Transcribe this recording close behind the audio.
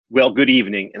Well, good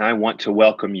evening, and I want to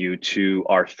welcome you to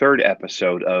our third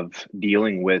episode of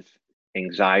dealing with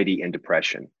anxiety and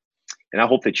depression. And I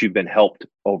hope that you've been helped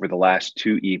over the last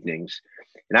two evenings.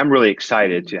 And I'm really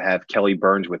excited to have Kelli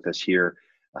Burns with us here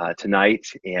tonight.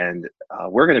 And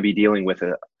we're going to be dealing with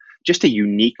just a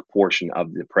unique portion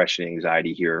of depression and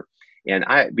anxiety here. And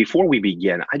before we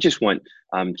begin, I just want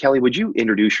Kelli, would you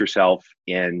introduce yourself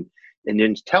and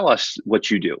then tell us what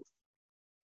you do?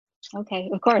 Okay,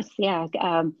 of course, yeah.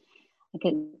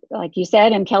 Like you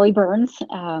said, I'm Kelli Burns.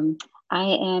 I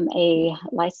am a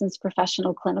licensed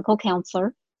professional clinical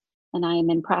counselor, and I am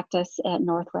in practice at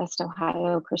Northwest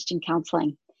Ohio Christian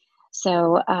Counseling.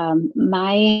 So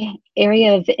my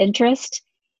area of interest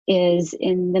is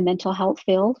in the mental health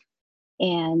field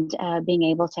and being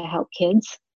able to help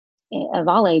kids of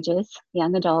all ages,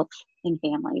 young adults, and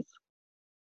families.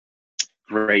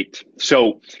 Great.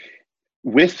 So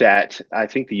with that, I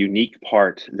think the unique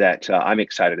part that I'm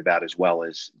excited about as well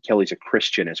is Kelli's a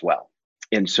Christian as well.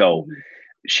 And so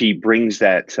she brings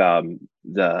that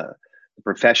the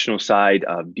professional side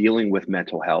of dealing with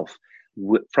mental health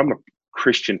from a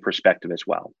Christian perspective as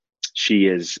well. She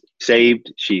is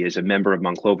saved. She is a member of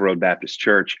Monclova Road Baptist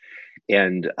Church.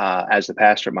 And as the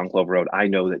pastor at Monclova Road, I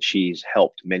know that she's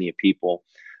helped many people.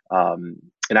 And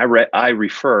I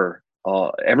refer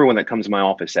everyone that comes to my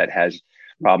office that has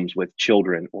problems with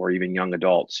children or even young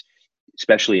adults,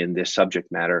 especially in this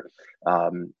subject matter.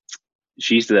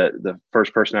 She's the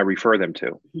first person I refer them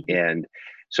to. And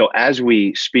so as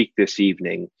we speak this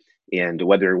evening, and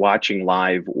whether you're watching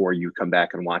live or you come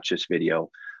back and watch this video,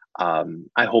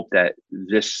 I hope that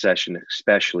this session,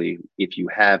 especially if you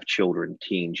have children,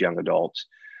 teens, young adults,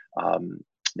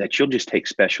 that you'll just take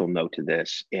special note to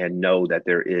this and know that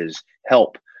there is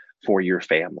help for your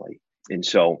family. And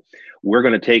so we're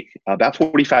going to take about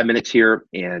 45 minutes here,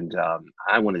 and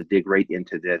I want to dig right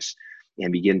into this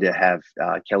and begin to have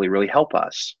Kelli really help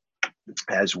us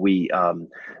as we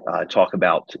talk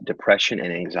about depression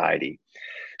and anxiety.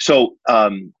 So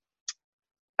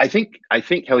I think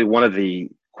Kelli, one of the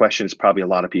questions probably a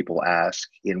lot of people ask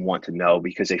and want to know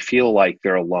because they feel like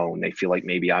they're alone. They feel like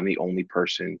maybe I'm the only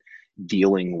person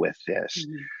dealing with this.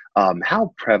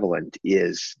 How prevalent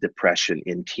is depression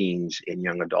in teens and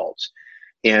young adults?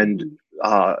 And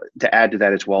to add to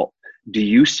that as well, do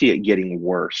you see it getting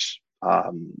worse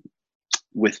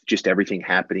with just everything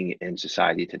happening in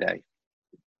society today?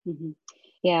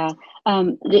 Yeah,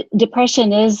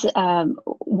 depression is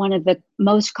one of the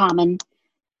most common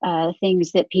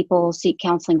things that people seek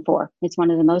counseling for. It's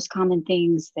one of the most common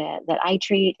things that I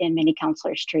treat and many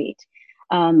counselors treat.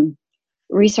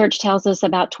 Research tells us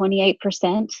about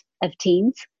 28% of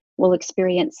teens will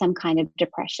experience some kind of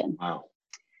depression.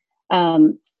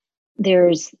 Wow.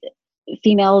 There's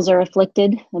females are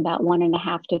afflicted about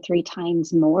 1.5 to 3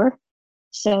 times more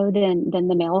so than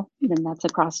the male. Then that's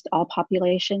across all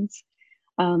populations.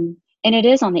 And it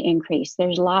is on the increase.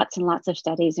 There's lots and lots of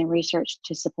studies and research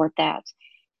to support that.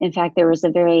 In fact, there was a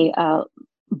very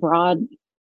broad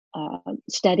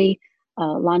study,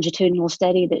 longitudinal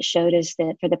study that showed us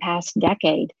that for the past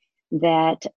decade,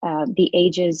 that the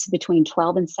ages between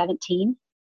 12 and 17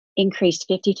 increased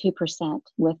 52%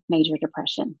 with major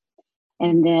depression.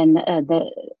 And then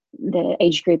the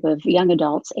age group of young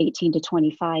adults, 18 to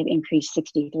 25, increased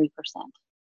 63%.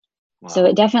 Wow. So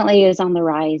it definitely is on the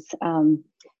rise.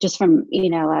 Just from,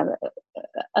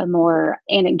 a more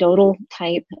anecdotal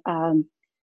type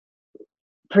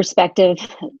perspective,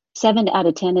 7 out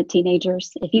of 10 of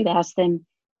teenagers, if you ask them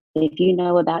if you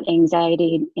know about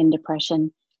anxiety and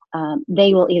depression,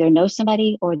 they will either know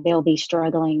somebody or they'll be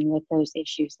struggling with those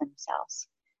issues themselves.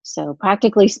 So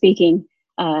practically speaking,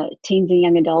 teens and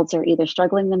young adults are either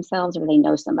struggling themselves or they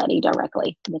know somebody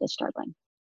directly that is struggling.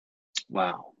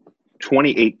 Wow.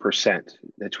 28%.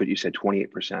 That's what you said,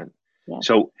 28%. Yes.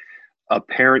 So a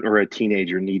parent or a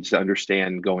teenager needs to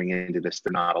understand going into this,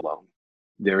 they're not alone.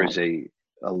 There is a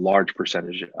large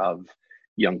percentage of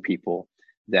young people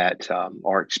that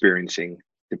are experiencing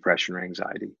depression or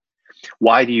anxiety.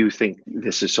 Why do you think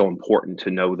this is so important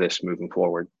to know this moving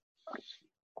forward?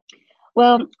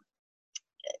 Well,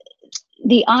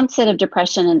 the onset of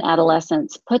depression in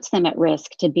adolescence puts them at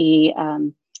risk to be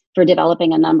for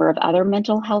developing a number of other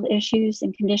mental health issues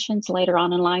and conditions later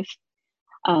on in life.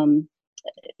 Of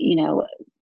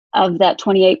that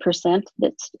 28%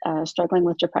 that's struggling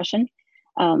with depression,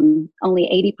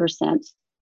 only 80%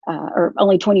 or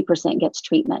only 20% gets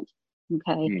treatment.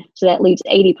 Okay, so that leaves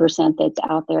 80% that's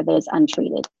out there that is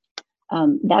untreated.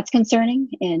 That's concerning,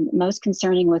 and most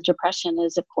concerning with depression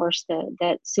is, of course,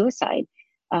 that suicide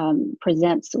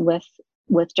presents with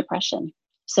depression.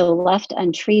 So left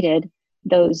untreated,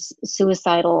 those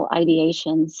suicidal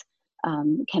ideations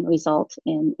can result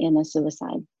in a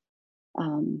suicide.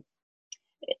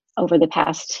 Over the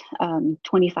past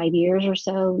 25 years or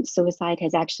so, suicide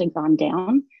has actually gone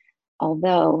down,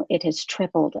 although it has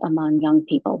tripled among young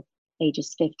people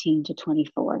ages 15 to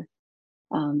 24.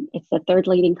 It's the third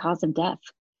leading cause of death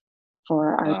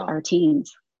for our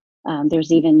teens.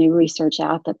 There's even new research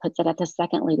out that puts it at the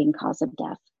second leading cause of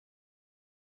death.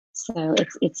 So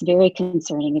it's very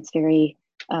concerning. It's very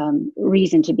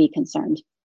reason to be concerned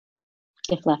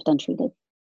if left untreated.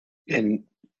 And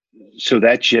so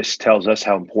that just tells us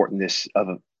how important this of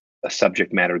a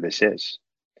subject matter this is.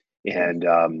 And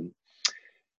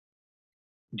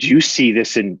do you see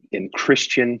this in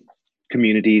Christian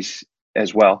communities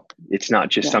as well? It's not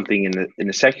just something in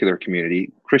the secular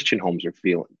community. Christian homes are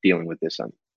dealing with this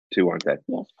too, aren't they?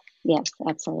 Yes,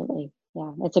 absolutely.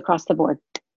 Yeah, it's across the board.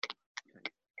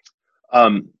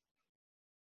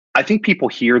 I think people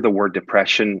hear the word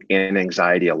depression and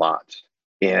anxiety a lot.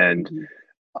 And,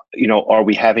 are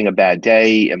we having a bad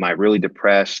day? Am I really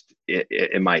depressed?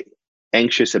 Am I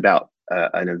anxious about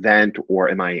an event, or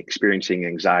am I experiencing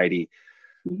anxiety?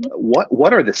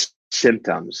 What are the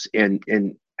symptoms, and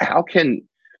how can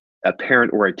a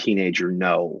parent or a teenager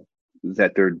know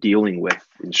that they're dealing with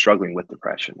and struggling with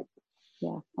depression?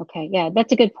 Yeah. Okay. Yeah,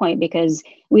 that's a good point, because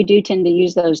we do tend to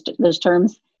use those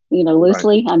terms,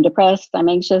 loosely. Right. I'm depressed. I'm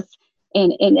anxious,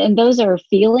 and those are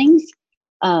feelings.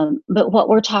 But what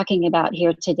we're talking about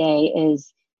here today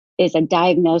is a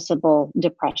diagnosable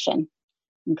depression.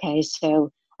 Okay.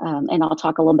 So, and I'll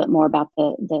talk a little bit more about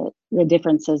the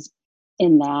differences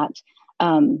in that.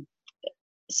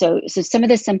 So some of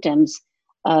the symptoms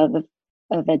of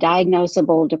a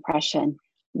diagnosable depression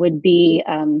would be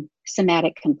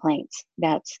somatic complaints.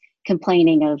 That's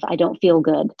complaining of, I don't feel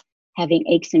good, having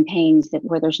aches and pains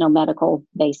where there's no medical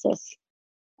basis,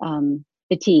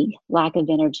 fatigue, lack of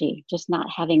energy, just not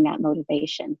having that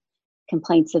motivation,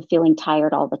 complaints of feeling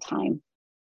tired all the time.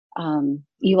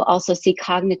 You will also see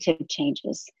cognitive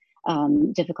changes,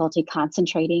 difficulty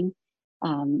concentrating,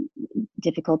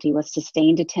 difficulty with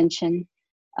sustained attention.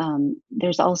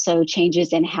 There's also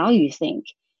changes in how you think,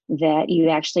 that you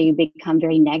actually become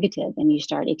very negative and you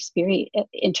start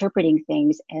interpreting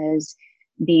things as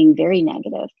being very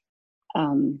negative.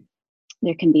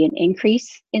 There can be an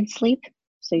increase in sleep.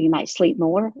 So you might sleep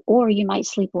more, or you might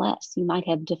sleep less. You might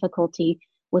have difficulty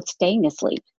with staying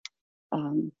asleep.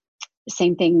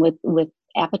 Same thing with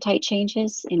appetite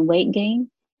changes and weight gain.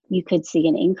 You could see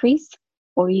an increase,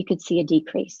 or you could see a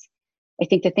decrease. I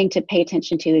think the thing to pay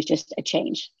attention to is just a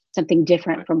change, something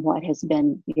different from what has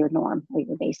been your norm or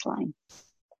your baseline.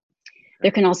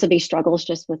 There can also be struggles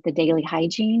just with the daily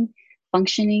hygiene,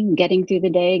 functioning, getting through the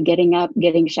day, getting up,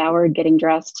 getting showered, getting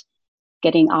dressed,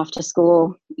 getting off to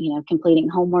school, completing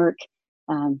homework,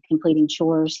 completing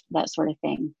chores, that sort of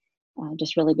thing,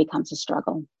 just really becomes a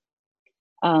struggle.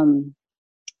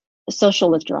 Social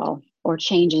withdrawal or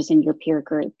changes in your peer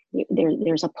group.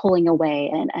 There's a pulling away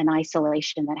and an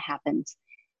isolation that happens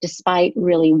despite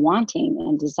really wanting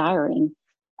and desiring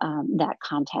that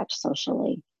contact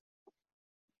socially.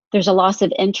 There's a loss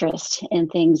of interest in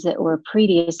things that were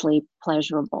previously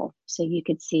pleasurable. So you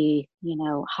could see,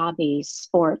 hobbies,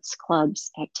 sports,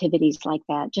 clubs, activities like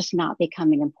that just not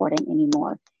becoming important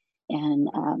anymore. And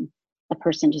a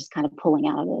person just kind of pulling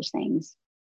out of those things.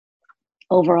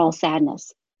 Overall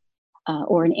sadness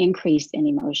or an increase in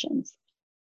emotions.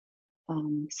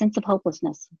 Sense of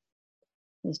hopelessness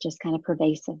is just kind of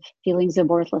pervasive. Feelings of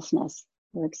worthlessness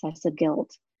or excessive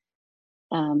guilt.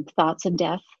 Thoughts of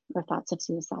death or thoughts of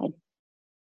suicide.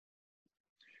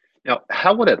 Now,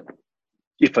 how would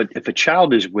if a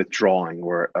child is withdrawing,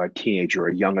 or a teenager or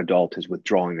a young adult is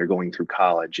withdrawing, they're going through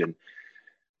college, and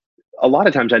a lot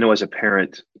of times I know as a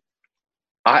parent,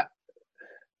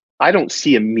 I don't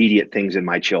see immediate things in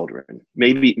my children.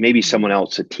 Maybe someone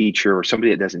else, a teacher or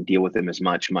somebody that doesn't deal with them as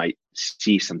much, might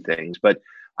see some things, but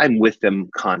I'm with them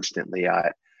constantly.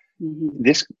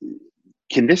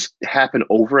 Can this happen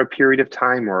over a period of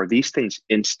time, or are these things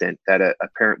instant that a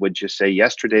parent would just say,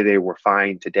 yesterday they were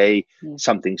fine, today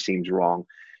something seems wrong?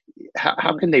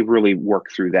 How can they really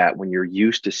work through that when you're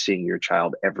used to seeing your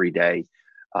child every day,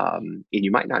 and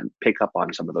you might not pick up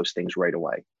on some of those things right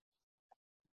away?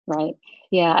 Right.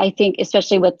 Yeah, I think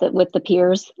especially with the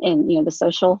peers and the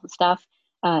social stuff,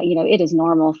 it is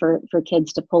normal for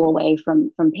kids to pull away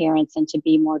from parents and to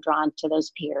be more drawn to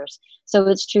those peers. So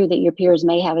it's true that your peers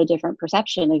may have a different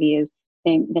perception of you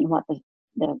than what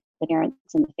the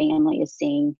parents and the family is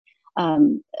seeing.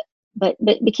 But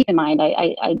keep in mind,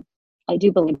 I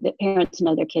do believe that parents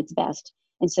know their kids best,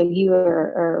 and so you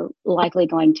are likely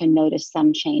going to notice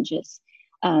some changes.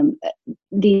 um,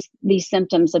 these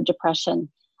symptoms of depression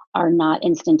are not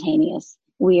instantaneous.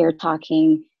 We are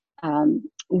talking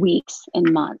weeks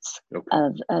and months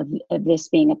Okay. of this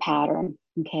being a pattern.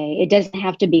 Okay, it doesn't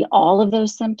have to be all of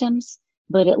those symptoms,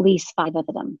 but at least 5 of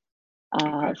them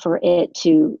Okay. for it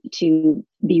to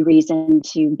be reason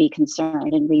to be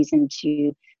concerned and reason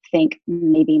to think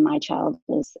maybe my child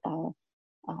is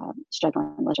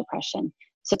struggling with depression.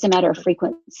 So it's a matter of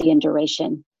frequency and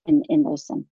duration in those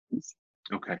symptoms.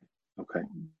 Okay. Okay.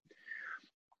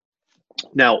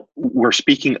 Now, we're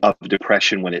speaking of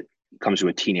depression when it comes to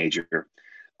a teenager.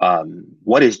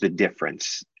 What is the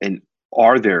difference? And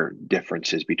are there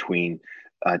differences between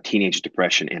teenage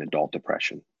depression and adult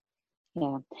depression?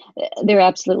 Yeah, there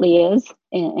absolutely is.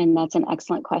 And that's an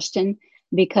excellent question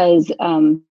because,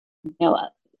 you know,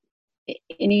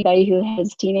 anybody who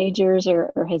has teenagers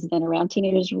or has been around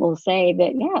teenagers will say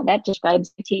that, yeah, that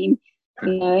describes a teen,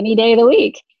 you know, any day of the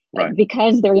week. Right.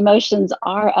 Because their emotions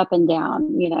are up and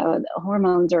down, you know, the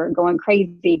hormones are going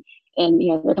crazy and, you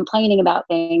know, they're complaining about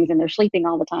things and they're sleeping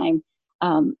all the time.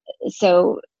 Um,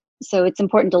 so, so it's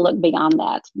important to look beyond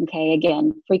that. Okay.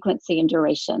 Again, frequency and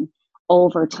duration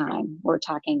over time. We're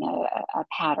talking a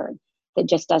pattern that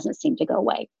just doesn't seem to go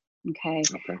away. Okay.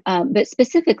 Okay. But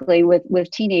specifically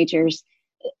with teenagers,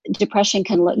 depression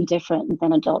can look different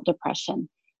than adult depression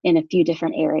in a few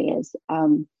different areas.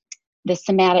 The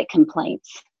somatic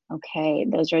complaints, okay,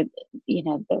 those are, you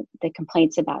know, the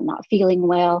complaints about not feeling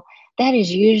well. That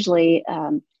is usually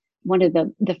one of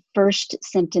the first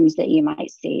symptoms that you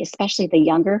might see, especially the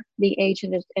younger the age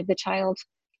of the child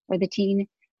or the teen.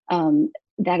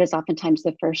 That is oftentimes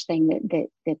the first thing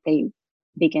that they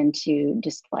begin to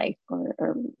display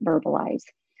or verbalize.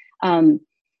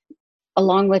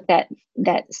 Along with that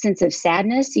sense of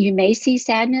sadness, you may see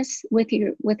sadness with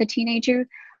a teenager,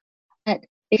 but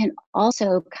it can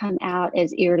also come out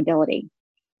as irritability.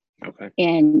 Okay.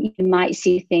 And you might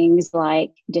see things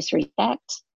like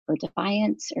disrespect or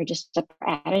defiance or just a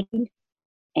poor attitude,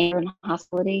 anger and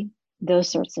hostility, those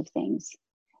sorts of things.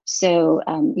 So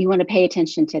you want to pay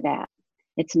attention to that.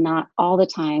 It's not all the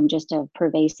time just a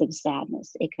pervasive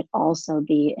sadness. It could also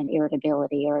be an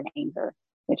irritability or an anger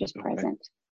that is present.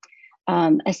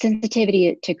 A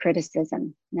sensitivity to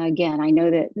criticism. Now, again, I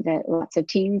know that lots of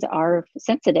teens are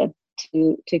sensitive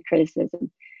to criticism,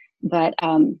 but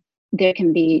there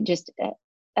can be just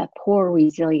a poor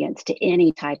resilience to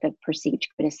any type of perceived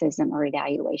criticism or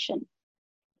evaluation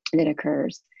that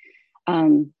occurs.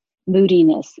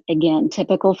 Moodiness, again,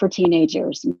 typical for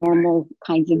teenagers, normal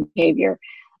kinds of behavior,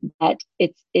 but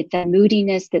it's a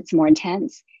moodiness that's more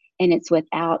intense and it's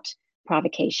without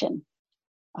provocation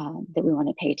that we want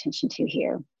to pay attention to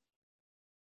here.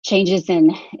 Changes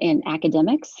in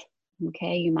academics,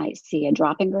 okay, you might see a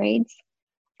drop in grades,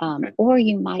 or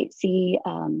you might see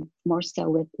more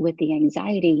so with the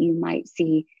anxiety, you might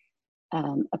see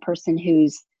a person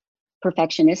who's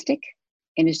perfectionistic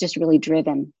and is just really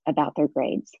driven about their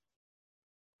grades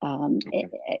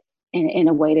in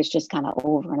a way that's just kind of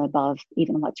over and above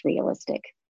even what's realistic.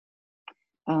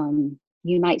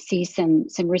 You might see some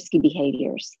risky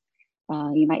behaviors.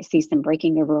 You might see some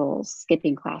breaking the rules,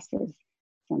 skipping classes,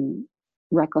 some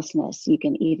recklessness. You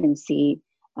can even see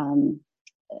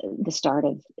the start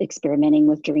of experimenting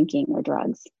with drinking or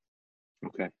drugs.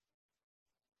 Okay.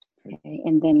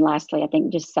 And then lastly, I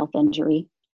think just self-injury.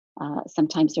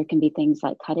 Sometimes there can be things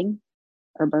like cutting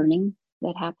or burning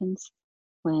that happens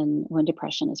when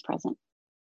depression is present.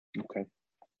 Okay.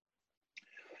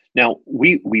 Now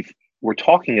we're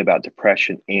talking about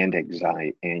depression and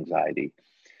anxiety.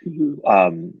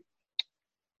 Mm-hmm.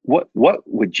 What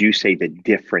would you say the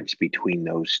difference between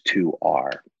those two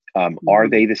are? Mm-hmm. Are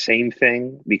they the same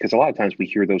thing? Because a lot of times we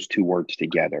hear those two words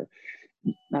together.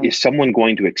 Right. Is someone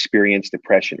going to experience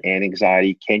depression and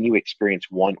anxiety? Can you experience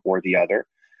one or the other?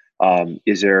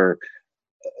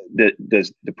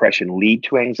 Does depression lead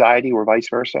to anxiety or vice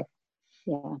versa?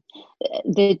 Yeah,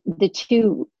 the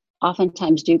two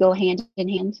oftentimes do go hand in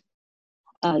hand.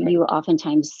 You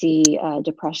oftentimes see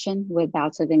depression with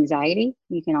bouts of anxiety.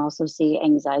 You can also see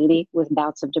anxiety with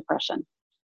bouts of depression.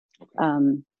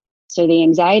 Okay. So the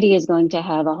anxiety is going to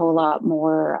have a whole lot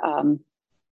more,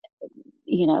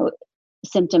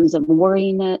 symptoms of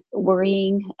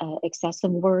worrying,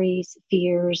 excessive worries,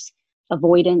 fears,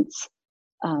 avoidance,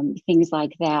 things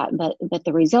like that. But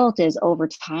the result is over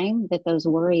time that those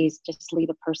worries just leave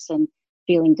a person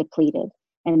feeling depleted.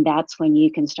 And that's when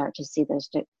you can start to see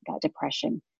that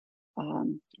depression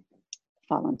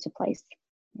fall into place.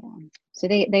 Yeah. So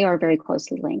they are very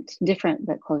closely linked, different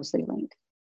but closely linked.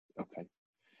 Okay.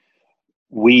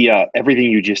 Everything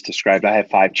you just described, I have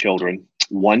 5 children.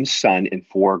 one son and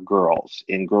four girls,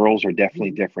 and girls are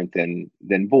definitely different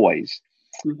than boys.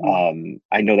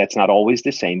 I know that's not always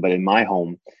the same, but in my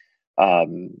home,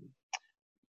 um,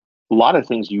 a lot of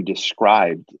things you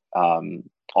described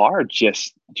are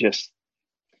just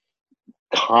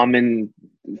common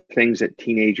things that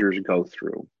teenagers go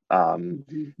through.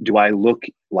 Do I look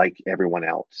like everyone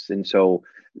else? And so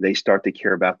they start to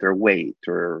care about their weight,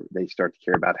 or they start to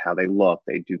care about how they look.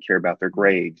 They do care about their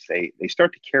grades. They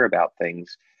start to care about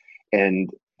things, and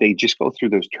they just go through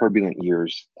those turbulent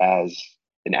years as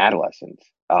an adolescent.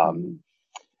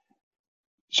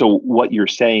 So what you're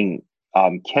saying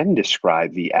can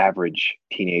describe the average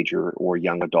teenager or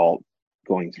young adult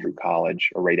going through college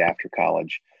or right after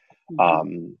college.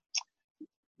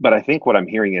 But I think what I'm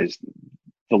hearing is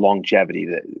the longevity,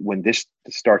 that when this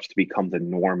starts to become the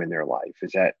norm in their life.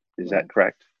 Is that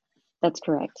correct? That's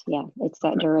correct. Yeah, it's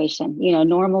that duration.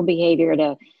 Normal behavior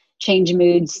to change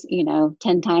moods,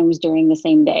 10 times during the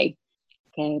same day.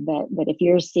 Okay, but if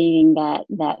you're seeing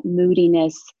that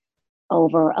moodiness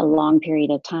over a long period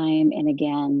of time, and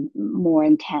again, more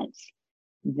intense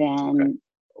than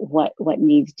what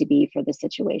needs to be for the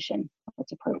situation,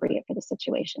 what's appropriate for the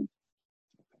situation.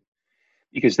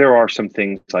 Because there are some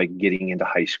things like getting into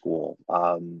high school,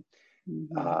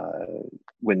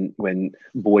 when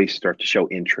boys start to show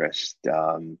interest,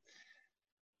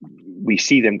 we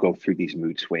see them go through these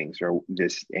mood swings or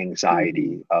this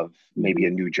anxiety of maybe a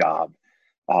new job.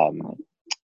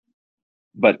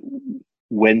 But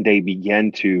when they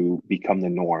begin to become the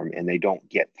norm and they don't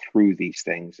get through these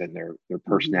things, and their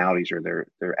personalities or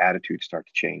their attitudes start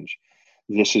to change,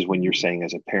 this is when you're saying,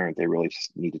 as a parent, they really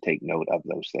need to take note of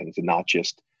those things and not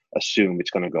just assume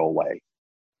it's going to go away.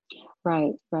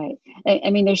 Right. I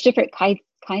mean, there's different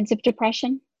kinds of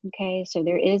depression. Okay, so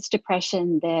there is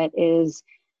depression that is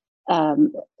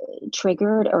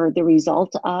triggered or the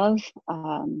result of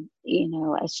a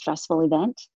stressful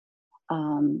event,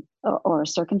 or a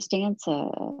circumstance,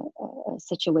 a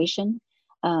situation.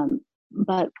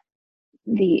 But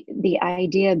the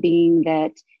idea being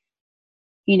that,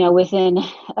 within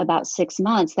about 6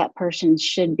 months, that person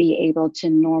should be able to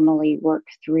normally work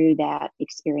through that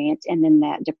experience, and then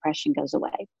that depression goes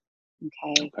away.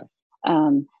 Okay.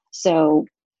 So,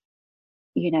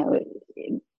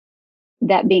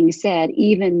 that being said,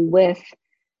 even with,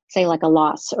 say, like a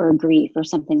loss or a grief or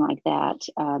something like that,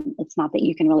 it's not that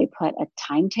you can really put a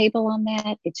timetable on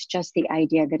that. It's just the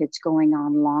idea that it's going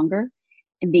on longer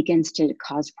and begins to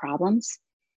cause problems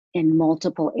in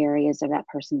multiple areas of that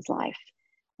person's life,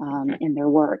 in their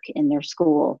work, in their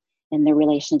school, in their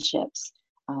relationships,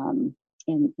 in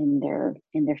their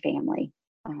family,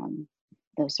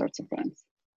 those sorts of things.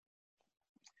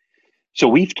 So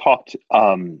we've talked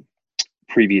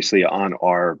previously on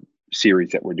our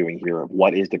series that we're doing here of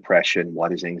what is depression,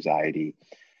 what is anxiety.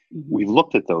 We've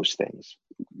looked at those things.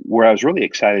 Where I was really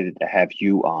excited to have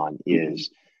you on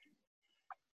is,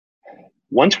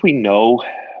 once we know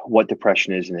what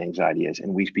depression is and anxiety is,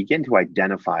 and we begin to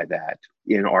identify that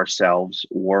in ourselves,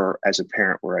 or as a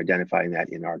parent, we're identifying that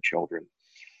in our children.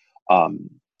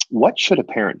 What should a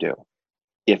parent do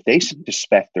if they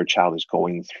suspect their child is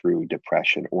going through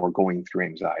depression or going through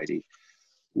anxiety?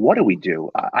 What do we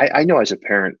do? I know as a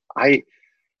parent, I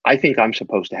think I'm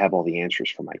supposed to have all the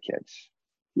answers for my kids.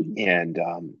 And,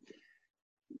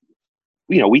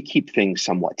 we keep things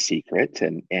somewhat secret,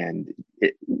 and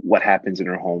what happens in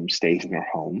our home stays in our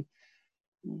home.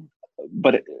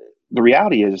 But the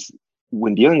reality is,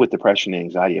 when dealing with depression and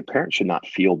anxiety, a parent should not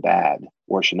feel bad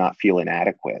or should not feel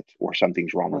inadequate or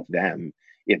something's wrong with them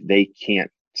if they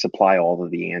can't supply all of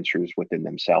the answers within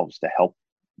themselves to help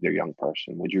their young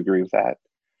person. Would you agree with that?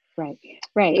 Right.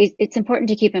 It's important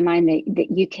to keep in mind that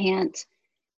you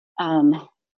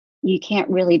can't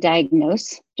really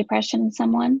diagnose depression in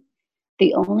someone.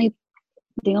 The only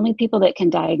people that can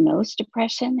diagnose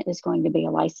depression is going to be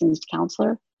a licensed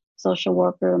counselor, social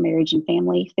worker, marriage and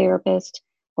family therapist,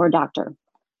 or a doctor.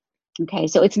 Okay,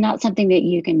 so it's not something that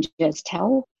you can just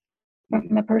tell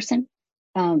from a person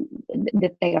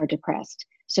that they are depressed.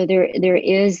 So there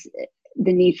is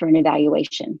the need for an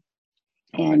evaluation.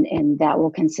 And that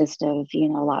will consist of,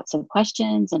 lots of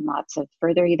questions and lots of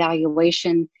further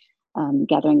evaluation,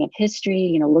 gathering of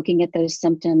history, looking at those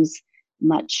symptoms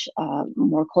much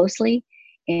more closely,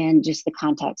 and just the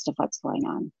context of what's going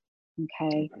on.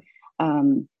 Okay.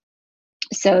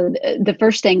 So the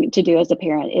first thing to do as a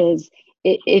parent is,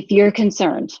 if you're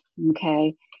concerned,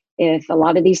 okay, if a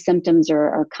lot of these symptoms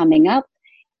are coming up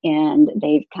and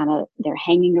they're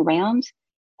hanging around,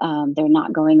 they're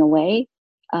not going away,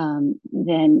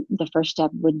 then the first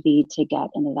step would be to get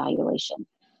an evaluation.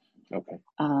 Okay.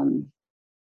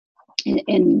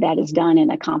 and that is done in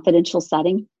a confidential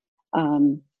setting.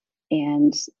 And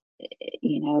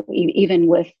even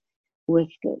with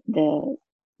the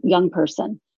young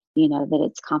person, that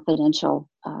it's confidential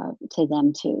to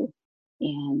them too.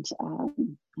 And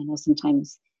I know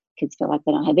sometimes kids feel like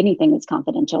they don't have anything that's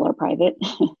confidential or private,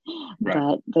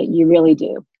 Right. but you really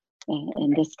do.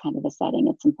 In this kind of a setting,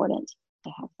 it's important to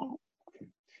have that.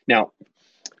 Now,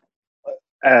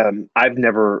 I've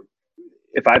never,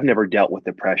 if I've never dealt with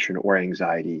depression or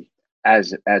anxiety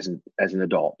as an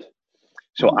adult,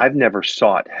 so Mhm. I've never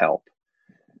sought help.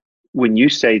 When you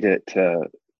say to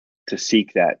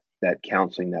seek that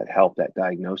counseling, that help, that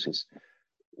diagnosis,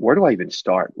 where do I even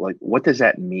start? Like, what does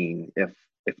that mean if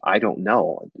I don't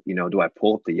know? Do I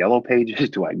pull up the yellow pages?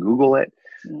 Do I Google it?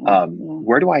 Yeah, yeah.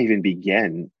 Where do I even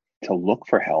begin to look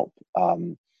for help?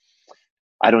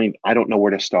 I don't know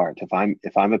where to start.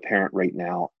 If I'm a parent right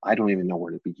now, I don't even know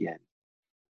where to begin.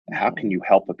 How can Okay. you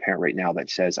help a parent right now that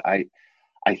says,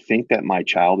 I think that my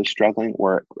child is struggling,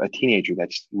 or a teenager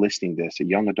that's listening to this, a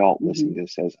young adult Hmm. listening to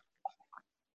this says,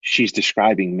 she's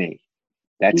describing me.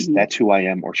 That's Hmm. that's who I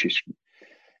am, or she's,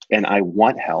 and I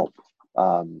want help.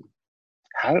 Um,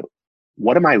 how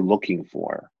what am I looking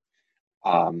for?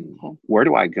 Okay. Where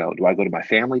do I go? Do I go to my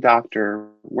family doctor?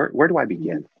 Where do I Hmm.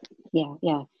 begin? Yeah,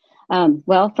 yeah.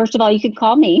 Well, first of all, you could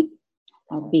call me.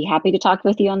 I'll be happy to talk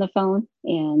with you on the phone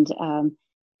and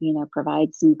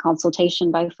provide some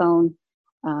consultation by phone,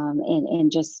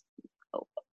 and just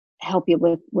help you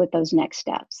with those next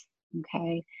steps.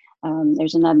 Okay.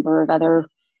 There's a number of other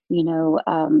you know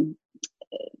um,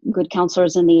 good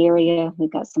counselors in the area.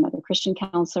 We've got some other Christian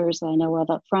counselors that I know of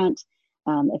up front,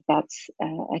 if that's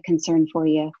a concern for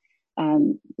you.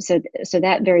 So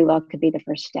that very well could be the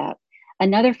first step.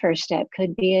 Another first step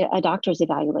could be a doctor's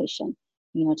evaluation.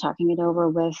 Talking it over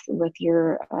with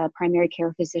your primary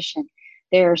care physician.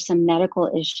 There are some medical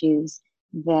issues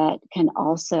that can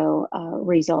also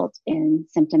result in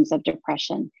symptoms of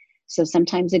depression. So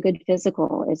sometimes a good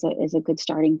physical is a good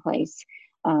starting place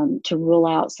to rule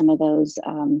out some of those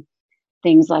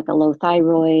things like a low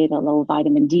thyroid, a low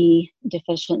vitamin D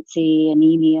deficiency,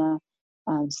 anemia,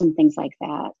 some things like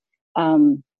that.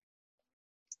 Um,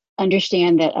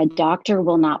 Understand that a doctor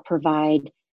will not provide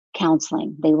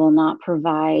counseling, they will not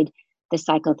provide the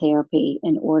psychotherapy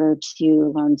in order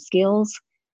to learn skills,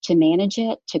 to manage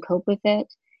it, to cope with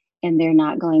it. And they're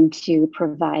not going to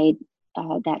provide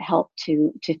that help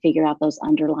to figure out those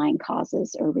underlying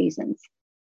causes or reasons.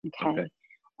 Okay. Okay.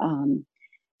 Um,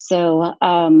 so,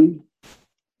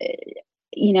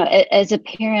 as a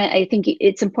parent, I think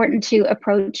it's important to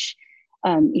approach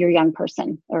your young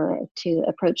person or to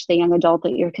approach the young adult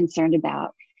that you're concerned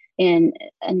about in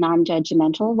a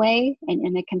non-judgmental way and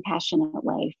in a compassionate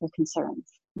way for concerns.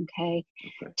 Okay.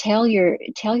 Okay. Tell your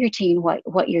teen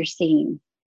what you're seeing.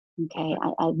 Okay. Okay.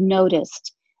 I've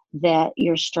noticed that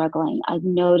you're struggling. I've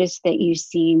noticed that you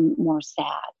seem more sad.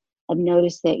 I've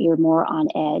noticed that you're more on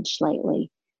edge lately.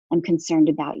 I'm concerned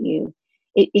about you.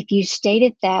 If you state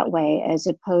it that way, as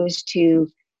opposed to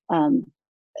um,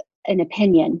 an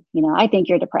opinion, I think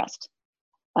you're depressed,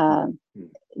 uh, Mm.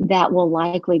 that will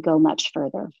likely go much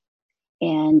further.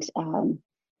 And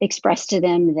express to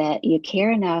them that you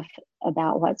care enough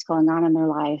about what's going on in their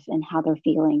life and how they're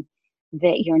feeling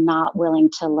that you're not willing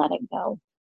to let it go.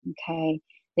 Okay.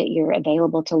 That you're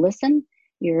available to listen,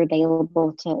 you're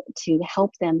available to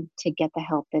help them to get the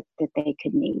help that they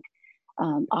could need.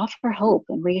 Offer hope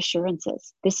and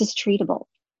reassurances. This is treatable.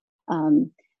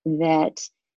 Um, that,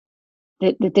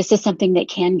 that this is something that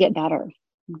can get better.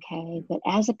 Okay. But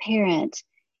as a parent,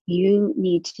 you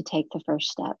need to take the first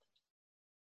step.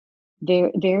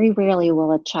 Very, very rarely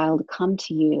will a child come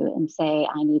to you and say,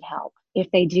 I need help.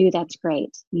 If they do, that's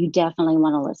great. You definitely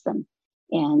want to listen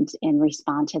and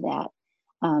respond to that.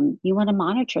 You want to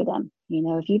monitor them.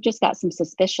 If you've just got some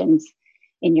suspicions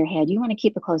in your head, you want to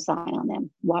keep a close eye on them.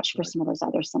 Watch for Right. some of those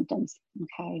other symptoms.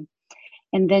 Okay.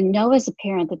 And then know as a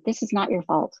parent that this is not your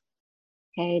fault.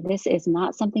 Okay. This is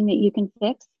not something that you can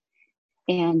fix.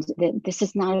 And that this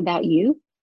is not about you.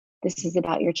 This is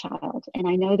about your child. And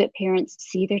I know that parents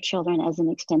see their children as an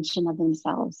extension of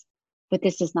themselves, but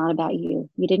this is not about you.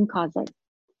 You didn't cause it.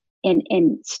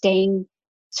 And staying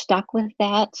stuck with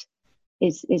that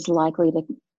is likely to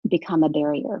become a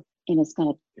barrier. And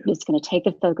Yeah. it's gonna take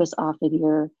the focus off of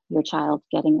your child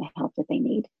getting the help that they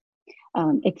need.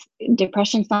 It's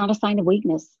Depression's not a sign of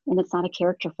weakness and it's not a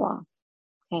character flaw.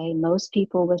 Okay. Most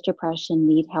people with depression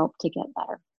need help to get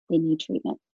better. They need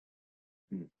treatment.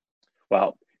 Mm.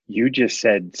 Well, you just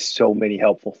said so many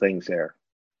helpful things there.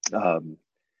 Um,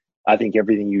 I think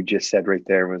everything you just said right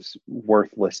there was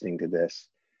worth listening to this.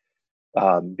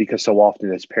 because so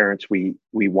often as parents, we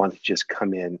want to just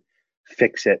come in,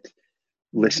 fix it,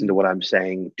 listen to Mhm. what I'm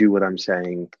saying, do what I'm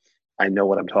saying. I know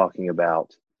what I'm talking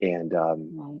about. And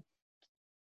Right.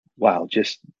 wow,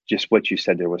 just what you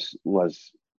said there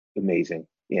was amazing.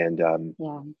 And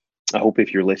Yeah. I hope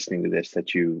if you're listening to this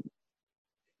that you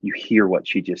hear what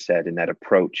she just said and that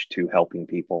approach to helping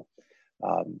people.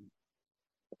 Um,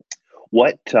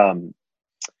 what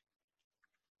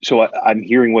so I'm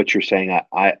hearing what you're saying.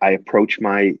 I approach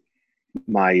my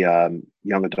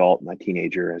young adult, my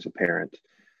teenager as a parent.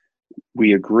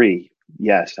 We agree.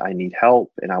 Yes, I need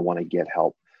help and I want to get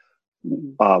help.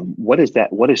 Mhm. What is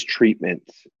that? What does treatment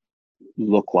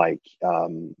look like?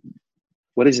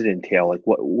 What does it entail? Like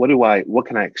what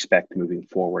can I expect moving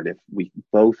forward if we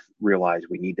both realize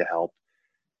we need to help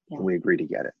Yeah. and we agree to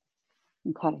get it?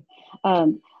 Okay.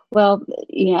 Um, well,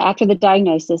 after the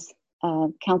diagnosis,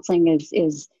 counseling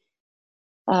is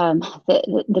um,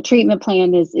 the treatment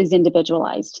plan is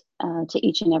individualized to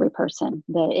each and every person.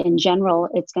 But in general,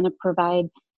 it's going to provide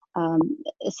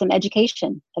some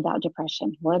education about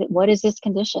depression. What is this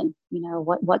condition?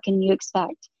 What can you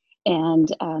expect, and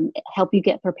help you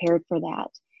get prepared for that.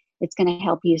 It's going to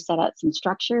help you set up some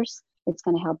structures. It's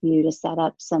going to help you to set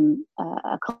up some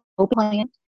a coping plan,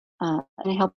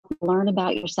 and help you learn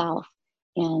about yourself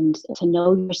and to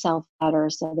know yourself better,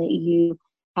 so that you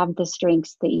have the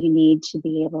strengths that you need to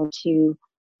be able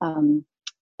um,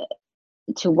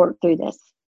 to work through this.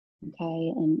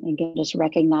 Okay, and again, just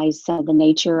recognize the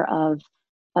nature of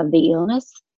the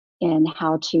illness and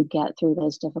how to get through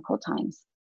those difficult times.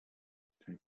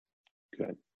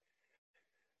 Good.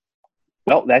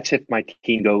 Well, that's if my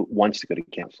teen wants to go to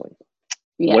counseling.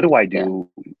 What Yeah, do I yeah. do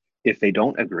if they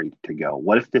don't agree to go?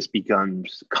 What if this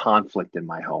becomes conflict in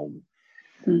my home?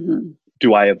 Hmm.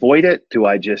 Do I avoid it? Do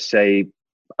I just say,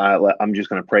 I'm just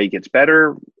going to pray it gets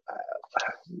better?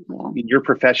 Yeah. In your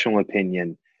professional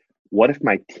opinion, what if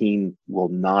my teen will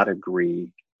not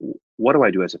agree? What do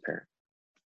I do as a parent?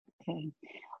 Okay.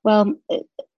 Well,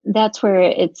 that's where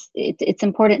it's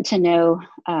important to know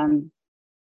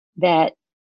that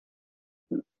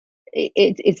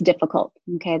it's difficult.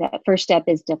 Okay, that first step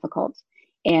is difficult,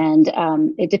 and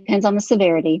it depends on the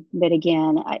severity. But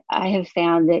again, I have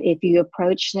found that if you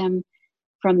approach them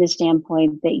from the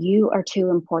standpoint that you are too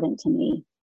important to me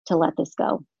to let this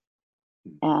go,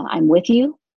 I'm with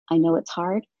you. I know it's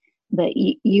hard, but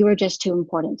you are just too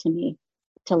important to me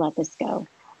to let this go.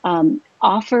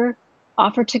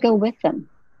 Offer to go with them.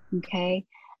 Okay.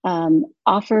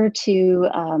 Offer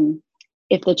to,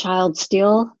 if the child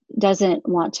still doesn't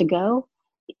want to go,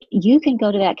 you can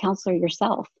go to that counselor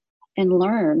yourself and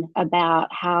learn about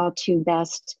how to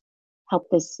best help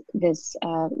this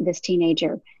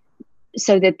teenager,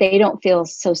 so that they don't feel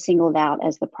so singled out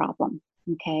as the problem.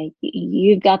 Okay.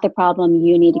 You've got the problem.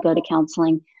 You need to go to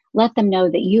counseling. Let them know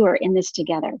that you are in this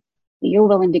together, that you're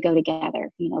willing to go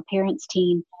together, parents,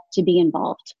 teen, to be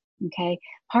involved. Okay.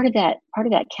 Part of that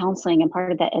counseling and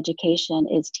part of that education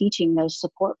is teaching those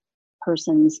support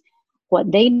persons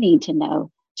what they need to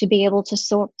know to be able to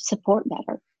support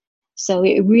better. So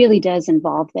it really does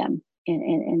involve them.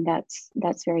 And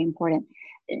that's very important.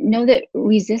 Know that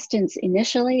resistance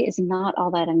initially is not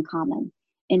all that uncommon.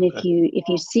 And if Okay.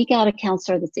 you seek out a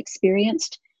counselor that's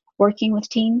experienced working with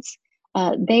teens,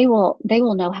 they will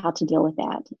know how to deal with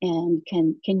that and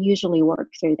can usually work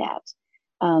through that.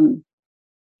 Um,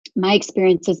 my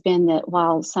experience has been that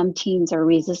while some teens are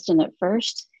resistant at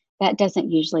first, that doesn't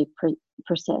usually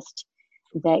persist.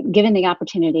 That given the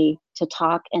opportunity to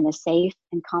talk in a safe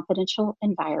and confidential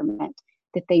environment,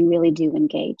 that they really do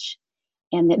engage.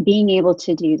 And that being able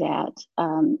to do that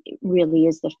really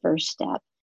is the first step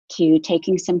to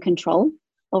taking some control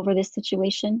over this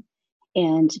situation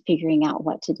and figuring out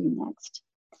what to do next.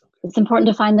 It's important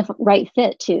to find the right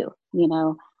fit too,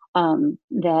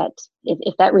 that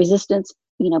if that resistance,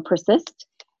 persists,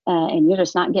 and you're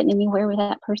just not getting anywhere with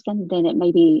that person, then it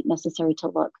may be necessary to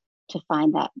look to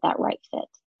find that right fit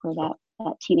where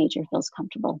that teenager feels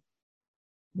comfortable.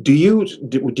 Do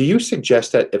you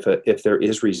suggest that if there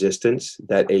is resistance,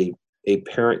 that a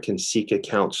parent can seek a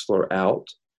counselor out?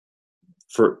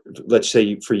 For, let's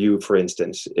say, for you, for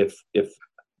instance, if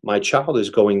my child is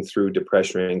going through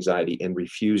depression or anxiety and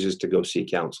refuses to go see a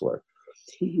counselor,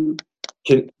 Hmm.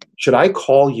 can should I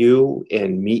call you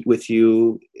and meet with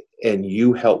you, and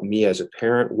you help me as a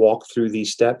parent walk through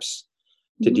these steps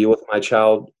to Hmm. deal with my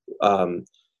child?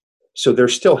 So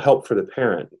there's still help for the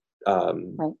parent,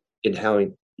 Right. in how,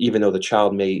 even though the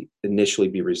child may initially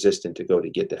be resistant to go to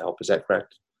get the help. Is that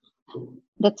correct?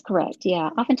 That's correct. Yeah.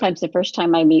 Oftentimes, the first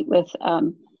time I meet with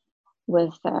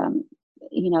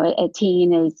a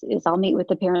teen is I'll meet with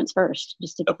the parents first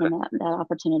just to give them that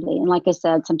opportunity. And like I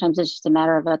said, sometimes it's just a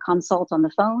matter of a consult on the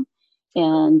phone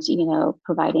and,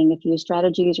 providing a few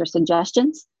strategies or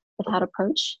suggestions of how to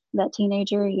approach that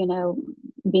teenager,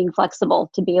 being flexible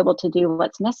to be able to do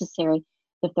what's necessary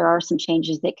if there are some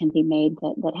changes that can be made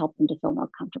that help them to feel more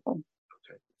comfortable.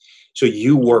 Okay. So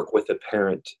you work with the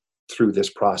parent through this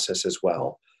process as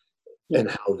well, and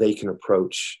how they can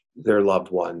approach their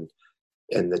loved one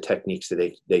and the techniques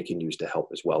that they can use to help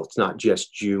as well. It's not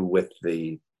just you with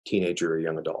the teenager or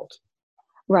young adult.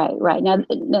 Right. Now,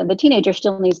 the teenager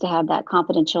still needs to have that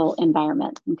confidential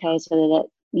environment, okay, so that,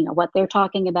 what they're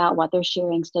talking about, what they're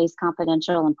sharing stays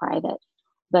confidential and private.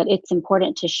 But it's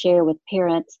important to share with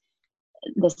parents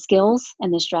the skills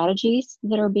and the strategies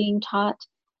that are being taught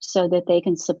so that they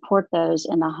can support those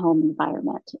in the home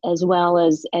environment, as well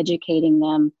as educating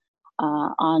them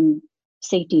on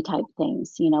safety type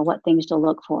things, what things to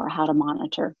look for, how to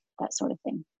monitor, that sort of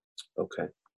thing. Okay.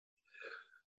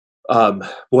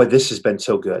 Boy, this has been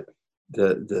so good.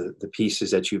 The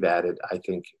pieces that you've added, I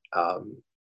think, have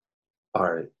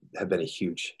been a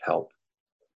huge help.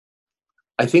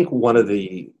 I think one of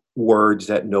the words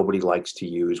that nobody likes to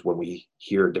use when we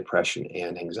hear depression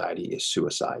and anxiety is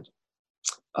suicide.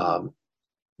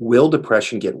 Will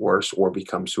depression get worse or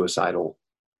become suicidal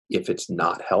if it's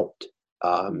not helped?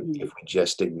 If we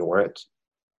just ignore it?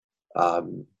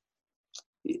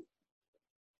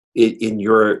 In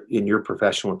your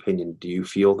professional opinion, do you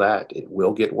feel that it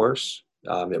will get worse?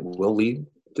 It will lead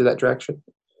to that direction?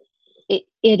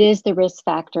 It is the risk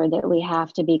factor that we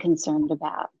have to be concerned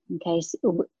about. Okay,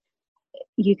 so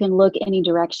you can look any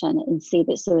direction and see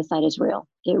that suicide is real.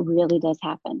 It really does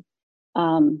happen.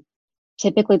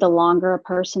 Typically, the longer a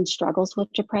person struggles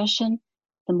with depression,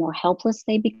 the more helpless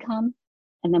they become,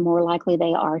 and the more likely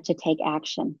they are to take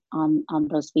action on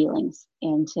those feelings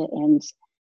and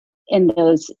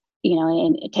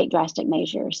take drastic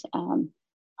measures.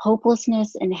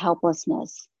 Hopelessness and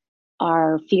helplessness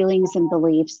are feelings and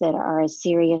beliefs that are a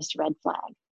serious red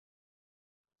flag.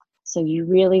 So you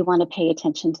really want to pay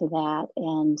attention to that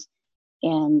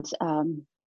and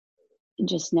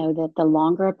just know that the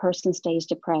longer a person stays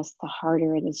depressed, the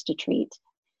harder it is to treat.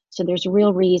 So there's a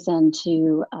real reason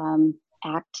to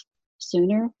act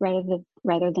sooner rather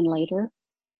than later.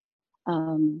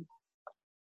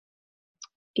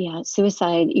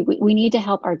 Suicide, we need to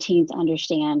help our teens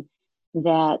understand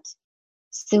that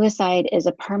suicide is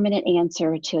a permanent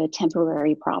answer to a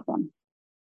temporary problem.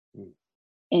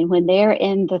 And when they're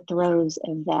in the throes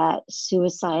of that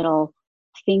suicidal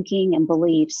thinking and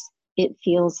beliefs, it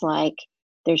feels like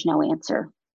there's no answer.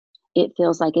 It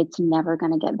feels like it's never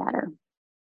going to get better.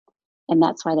 And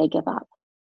that's why they give up.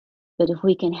 But if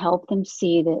we can help them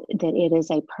see that it is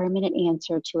a permanent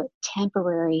answer to a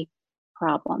temporary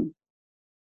problem,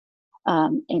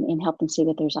 and help them see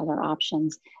that there's other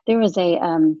options. There was a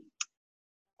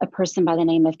person by the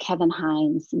name of Kevin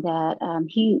Hines that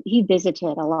he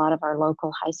visited a lot of our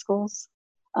local high schools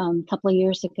a couple of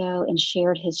years ago and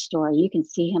shared his story. You can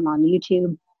see him on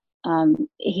YouTube.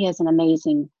 He has an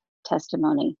amazing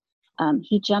testimony.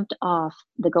 He jumped off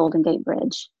the Golden Gate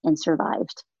Bridge and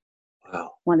survived.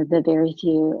 Wow. One of the very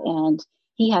few. And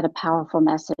he had a powerful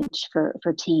message for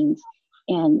teens.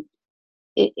 And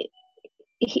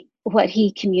what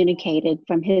he communicated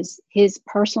from his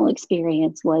personal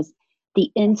experience was the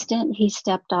instant he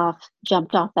jumped off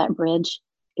that bridge,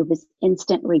 it was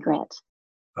instant regret.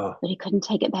 Oh. But he couldn't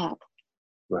take it back.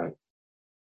 Right.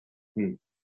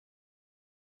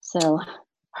 So,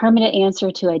 permanent answer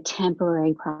to a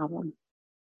temporary problem.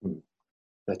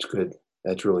 That's good.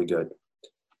 That's really good.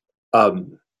 If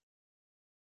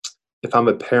I'm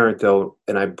a parent, though,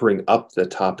 and I bring up the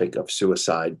topic of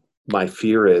suicide, my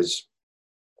fear is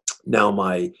now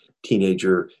my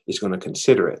teenager is going to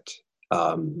consider it.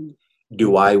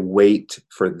 Do I wait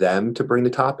for them to bring the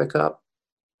topic up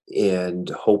and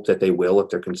hope that they will if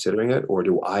they're considering it? Or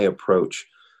do I approach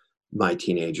my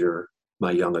teenager,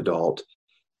 my young adult,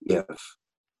 if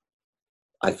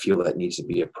I feel that needs to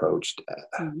be approached?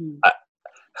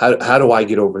 How do I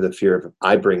get over the fear of if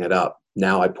I bring it up,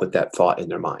 now I put that thought in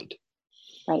their mind?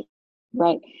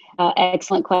 Right.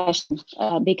 Excellent question,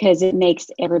 because it makes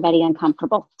everybody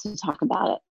uncomfortable to talk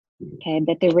about it. Okay,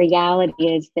 but the reality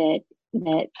is that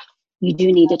you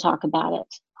do need to talk about it.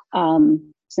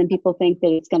 Some people think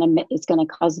that it's gonna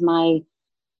cause my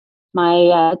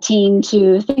teen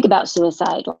to think about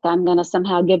suicide. Like I'm gonna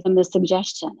somehow give them the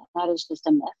suggestion. That is just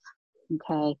a myth.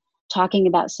 Okay, talking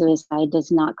about suicide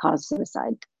does not cause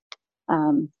suicide.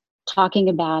 Talking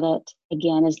about it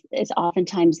again is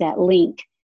oftentimes that link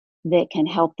that can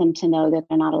help them to know that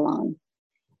they're not alone.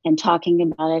 And talking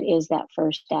about it is that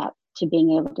first step to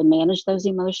being able to manage those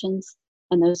emotions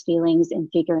and those feelings and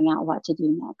figuring out what to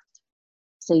do next.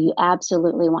 So you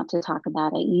absolutely want to talk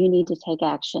about it. You need to take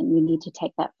action. You need to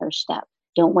take that first step.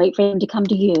 Don't wait for them to come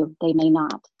to you. They may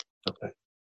not. Okay.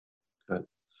 Good.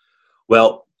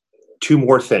 Well, two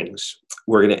more things.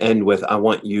 We're going to end with, I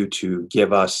want you to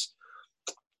give us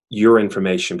your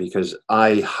information, because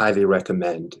I highly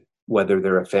recommend, whether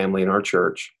they're a family in our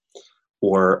church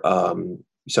or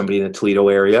somebody in the Toledo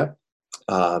area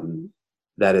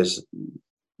that is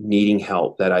needing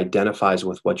help, that identifies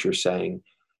with what you're saying,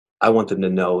 I want them to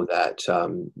know that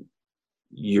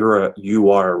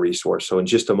you are a resource. So in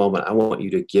just a moment, I want you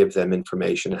to give them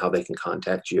information, how they can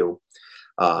contact you,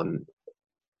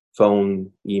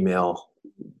 phone, email,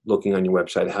 looking on your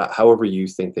website, however you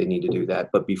think they need to do that.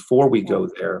 But before we go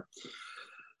there,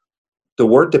 the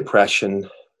word depression,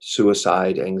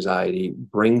 suicide, anxiety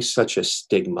brings such a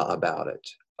stigma about it.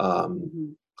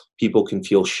 People can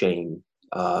feel shame.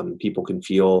 People can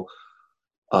feel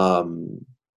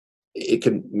it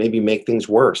can maybe make things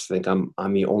worse. Think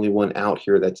I'm the only one out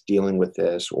here that's dealing with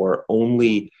this, or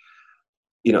only,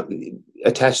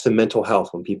 attached to mental health.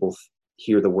 When people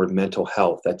hear the word mental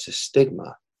health, that's a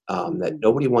stigma that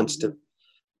nobody wants to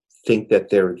think that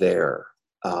they're there,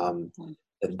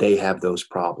 that they have those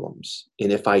problems.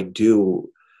 And if I do,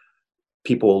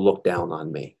 people will look down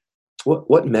on me.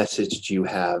 What message do you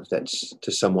have that's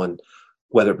to someone,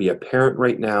 whether it be a parent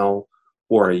right now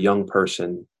or a young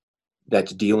person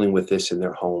that's dealing with this in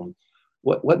their home?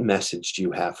 What message do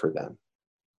you have for them?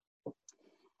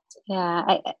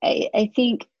 Yeah, I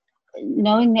think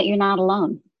knowing that you're not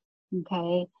alone.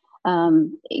 Okay.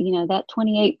 That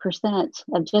 28%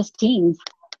 of just teens,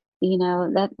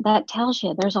 that tells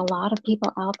you there's a lot of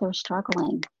people out there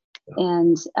struggling.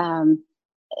 And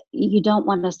you don't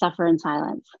want to suffer in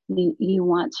silence. You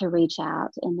want to reach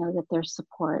out and know that there's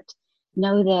support.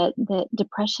 Know that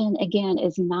depression, again,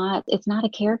 it's not a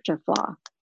character flaw.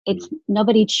 It's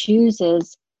nobody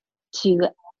chooses to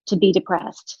be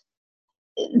depressed.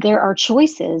 There are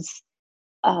choices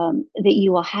that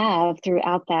you will have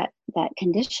throughout that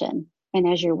condition,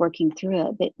 and as you're working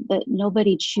through it, but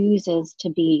nobody chooses to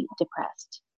be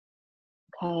depressed.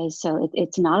 Okay, so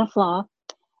it's not a flaw.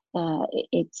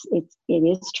 It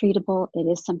is treatable. It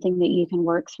is something that you can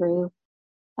work through.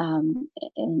 And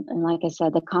like I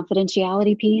said, the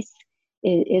confidentiality piece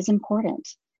is important.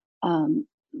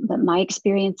 But my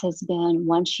experience has been,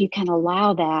 once you can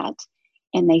allow that,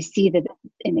 and they see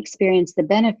and experience the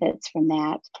benefits from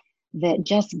that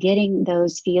just getting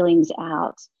those feelings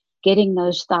out, getting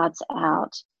those thoughts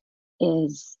out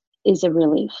is a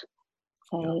relief.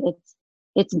 Okay, yeah.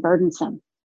 It's burdensome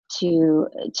to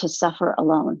suffer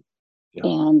alone, yeah.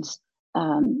 And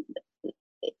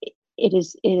it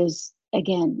is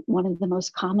again one of the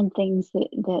most common things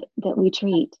that we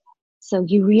treat. So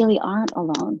you really aren't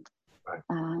alone,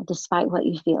 right. Despite what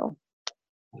you feel.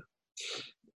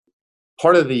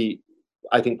 Part of the,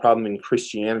 I think, problem in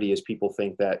Christianity is people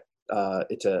think that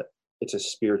it's a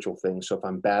spiritual thing. So if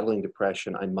I'm battling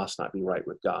depression, I must not be right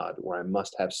with God, or I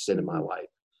must have sin in my life.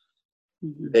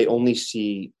 They only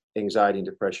see anxiety and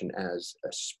depression as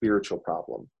a spiritual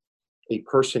problem. A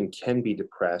person can be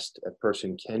depressed, a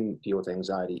person can deal with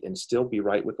anxiety and still be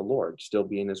right with the Lord, still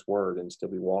be in His Word, and still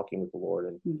be walking with the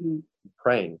Lord and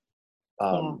praying.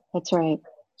 Yeah, that's right.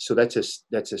 So that's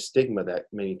a stigma that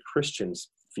many Christians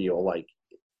feel like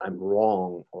I'm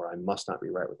wrong, or I must not be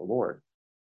right with the Lord.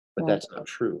 But right. That's not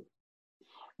true.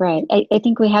 Right. I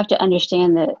think we have to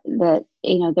understand that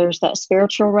there's that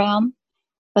spiritual realm,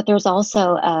 but there's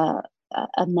also a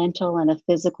mental and a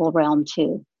physical realm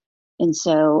too. And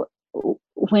so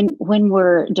when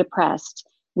we're depressed,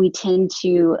 we tend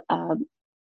to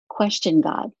question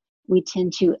God. We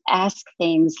tend to ask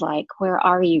things like, "Where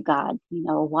are you, God?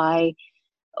 Why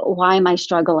am I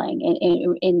struggling?"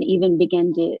 And even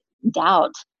begin to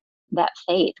doubt that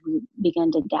faith. We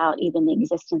begin to doubt even the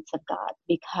existence of God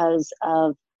because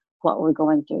of what we're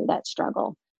going through, that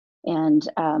struggle. And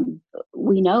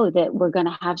we know that we're going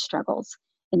to have struggles.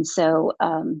 And so,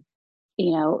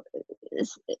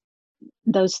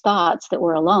 those thoughts that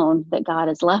we're alone, that God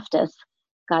has left us,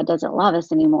 God doesn't love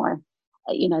us anymore,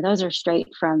 those are straight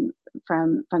from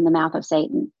the mouth of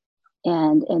Satan.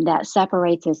 And that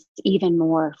separates us even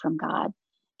more from God.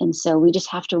 And so we just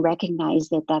have to recognize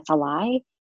that that's a lie,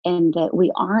 and that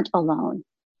we aren't alone.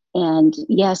 And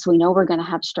yes, we know we're going to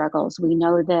have struggles. We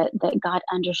know that God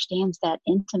understands that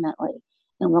intimately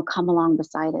and will come along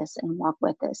beside us and walk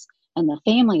with us. And the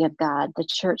family of God, the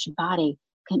church body,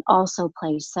 can also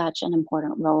play such an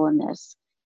important role in this.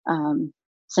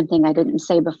 something I didn't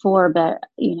say before, but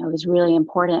is really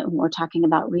important when we're talking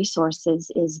about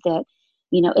resources, is that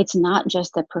it's not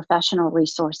just the professional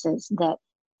resources that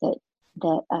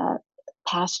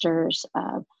pastors,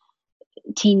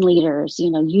 teen leaders,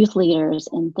 youth leaders,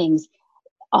 and things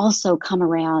also come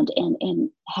around and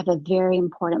have a very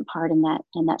important part in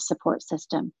that support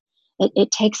system.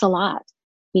 It takes a lot,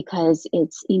 because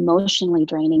it's emotionally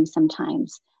draining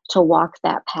sometimes to walk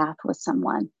that path with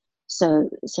someone. So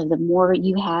the more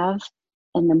you have,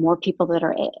 and the more people that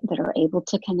are able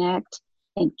to connect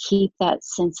and keep that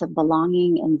sense of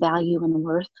belonging and value and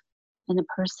worth in a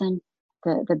person,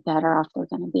 the better off they're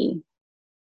going to be.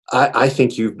 I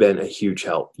think you've been a huge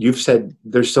help. You've said,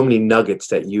 there's so many nuggets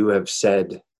that you have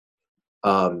said,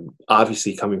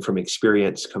 obviously coming from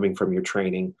experience, coming from your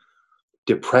training.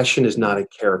 Depression is not a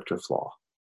character flaw.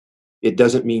 It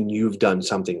doesn't mean you've done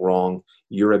something wrong.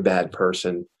 You're a bad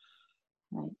person.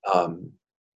 Right.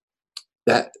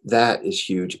 That is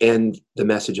huge. And the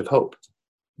message of hope.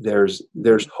 There's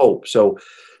hope. So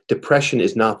depression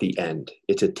is not the end.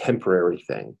 It's a temporary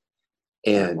thing.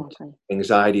 And Exactly.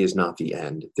 anxiety is not the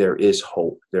end. There is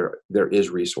hope. There is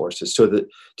resources. So that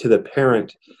to the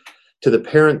parent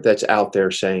that's out there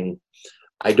saying,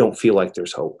 I don't feel like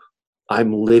there's hope.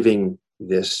 I'm living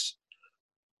this.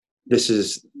 This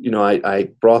is,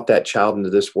 I brought that child into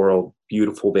this world,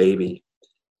 beautiful baby.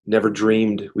 Never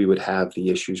dreamed we would have the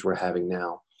issues we're having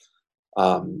now.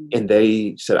 And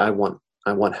they said, I want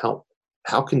help.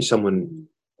 How can someone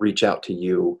reach out to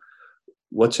you?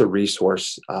 What's a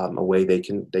resource, a way they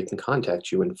can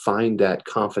contact you and find that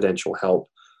confidential help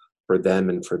for them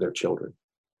and for their children?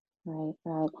 Right.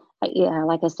 Yeah,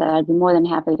 like I said, I'd be more than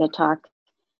happy to talk,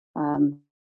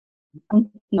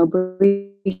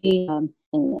 briefly,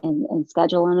 and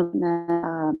schedule an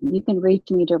appointment. You can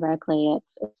reach me directly at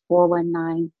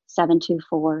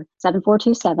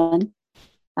 419-724-7427.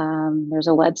 There's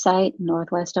a website,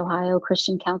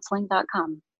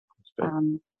 northwestohiochristiancounseling.com.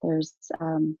 There's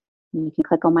you can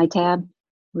click on my tab,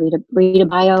 read a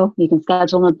bio. You can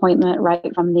schedule an appointment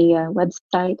right from the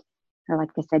website, or like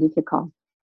I said, you could call.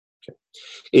 Okay.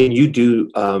 And you do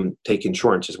take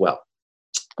insurance as well.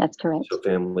 That's correct. So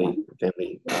family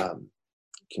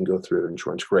can go through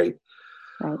insurance. Great.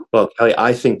 Right. Well, Kelli,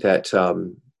 I think that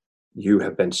you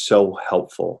have been so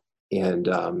helpful, and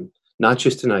not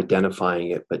just in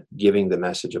identifying it, but giving the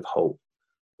message of hope.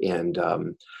 And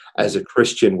as a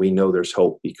Christian, we know there's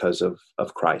hope because of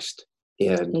Christ.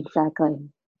 And exactly.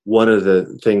 One of the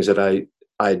things that I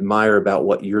admire about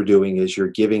what you're doing is you're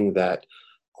giving that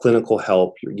clinical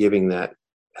help. You're giving that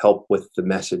help with the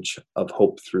message of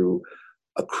hope through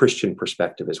a Christian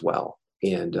perspective as well.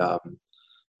 And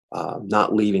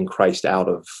not leaving Christ out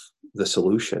of the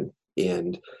solution.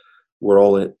 And we're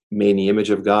all made in the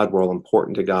image of God. We're all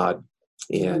important to God.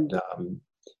 And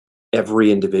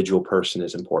every individual person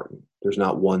is important. There's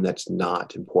not one that's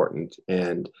not important.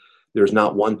 And there's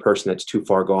not one person that's too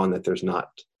far gone that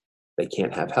they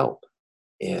can't have help.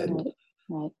 And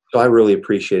Right. So I really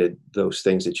appreciated those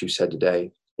things that you said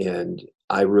today. And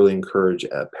I really encourage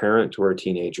a parent or a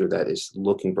teenager that is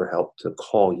looking for help to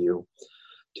call you,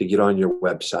 to get on your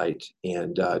website,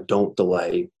 and don't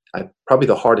delay. Probably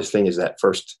the hardest thing is that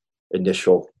first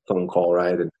initial phone call,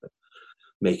 right? And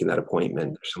making that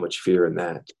appointment. There's so much fear in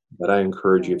that. But I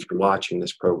encourage you, if you're watching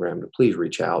this program, to please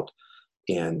reach out.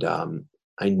 And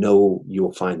I know you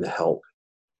will find the help,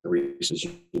 the reasons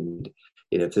you need.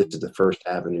 And if this is the first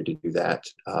avenue to do that,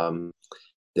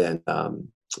 then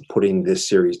putting this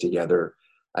series together,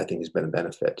 I think, has been a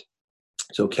benefit.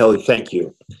 So Kelli, thank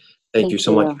you. Thank you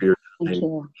so much for your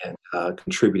time and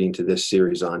contributing to this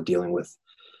series on dealing with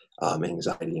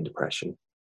anxiety and depression.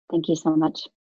 Thank you so much.